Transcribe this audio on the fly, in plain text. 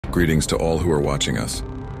Greetings to all who are watching us.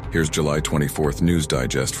 Here's July 24th News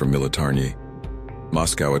Digest from Militarnyi.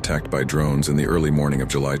 Moscow attacked by drones in the early morning of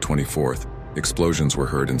July 24th. Explosions were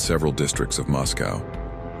heard in several districts of Moscow.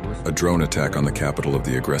 A drone attack on the capital of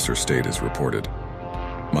the aggressor state is reported.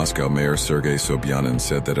 Moscow Mayor Sergei Sobyanin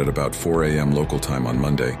said that at about 4 a.m. local time on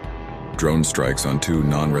Monday, drone strikes on 2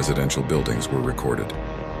 non-residential buildings were recorded.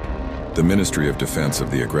 The Ministry of Defense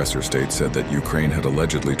of the aggressor state said that Ukraine had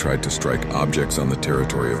allegedly tried to strike objects on the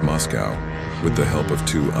territory of Moscow with the help of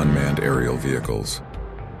 2 unmanned aerial vehicles.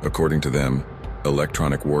 According to them,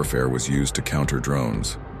 electronic warfare was used to counter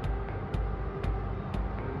drones.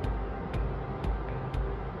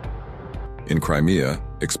 In Crimea,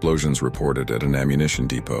 explosions reported at an ammunition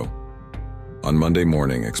depot. On Monday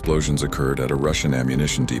morning, explosions occurred at a Russian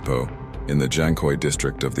ammunition depot in the Jankoy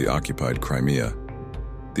district of the occupied Crimea.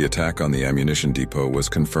 The attack on the ammunition depot was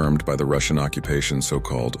confirmed by the Russian occupation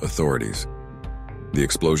so-called authorities. The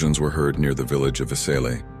explosions were heard near the village of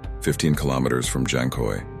Vasily, 15 kilometers from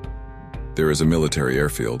Jankoy. There is a military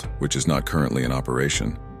airfield, which is not currently in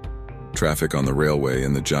operation. Traffic on the railway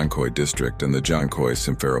in the Jankoy district and the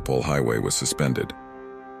Jankoy-Simferopol highway was suspended.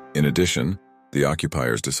 In addition, the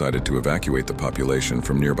occupiers decided to evacuate the population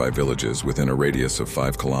from nearby villages within a radius of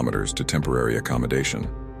 5 kilometers to temporary accommodation.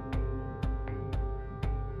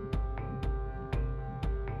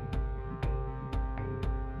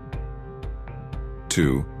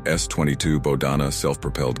 2 S-22 Bohdana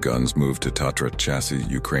self-propelled guns moved to Tatra chassis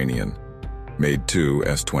Ukrainian. Made 2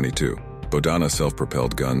 S-22 Bohdana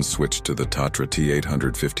self-propelled guns switched to the Tatra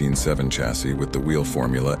T-815-7 chassis with the wheel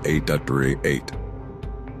formula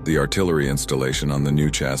 8.8. The artillery installation on the new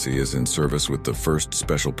chassis is in service with the 1st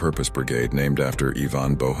Special Purpose Brigade named after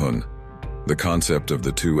Ivan Bohun. The concept of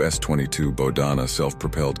the 2 S-22 Bohdana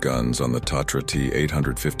self-propelled guns on the Tatra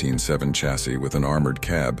T-815-7 chassis with an armored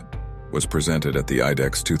cab was presented at the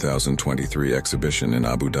IDEX 2023 exhibition in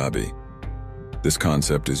Abu Dhabi. This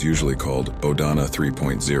concept is usually called Bohdana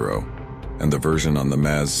 3.0, and the version on the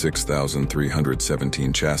MAZ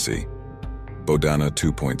 6317 chassis, Bohdana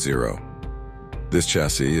 2.0. This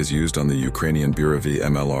chassis is used on the Ukrainian Buravy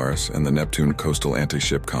MLRs and the Neptune coastal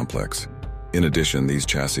anti-ship complex. In addition, these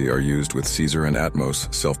chassis are used with Caesar and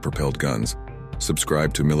Atmos self-propelled guns.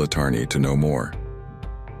 Subscribe to Militarnyi to know more.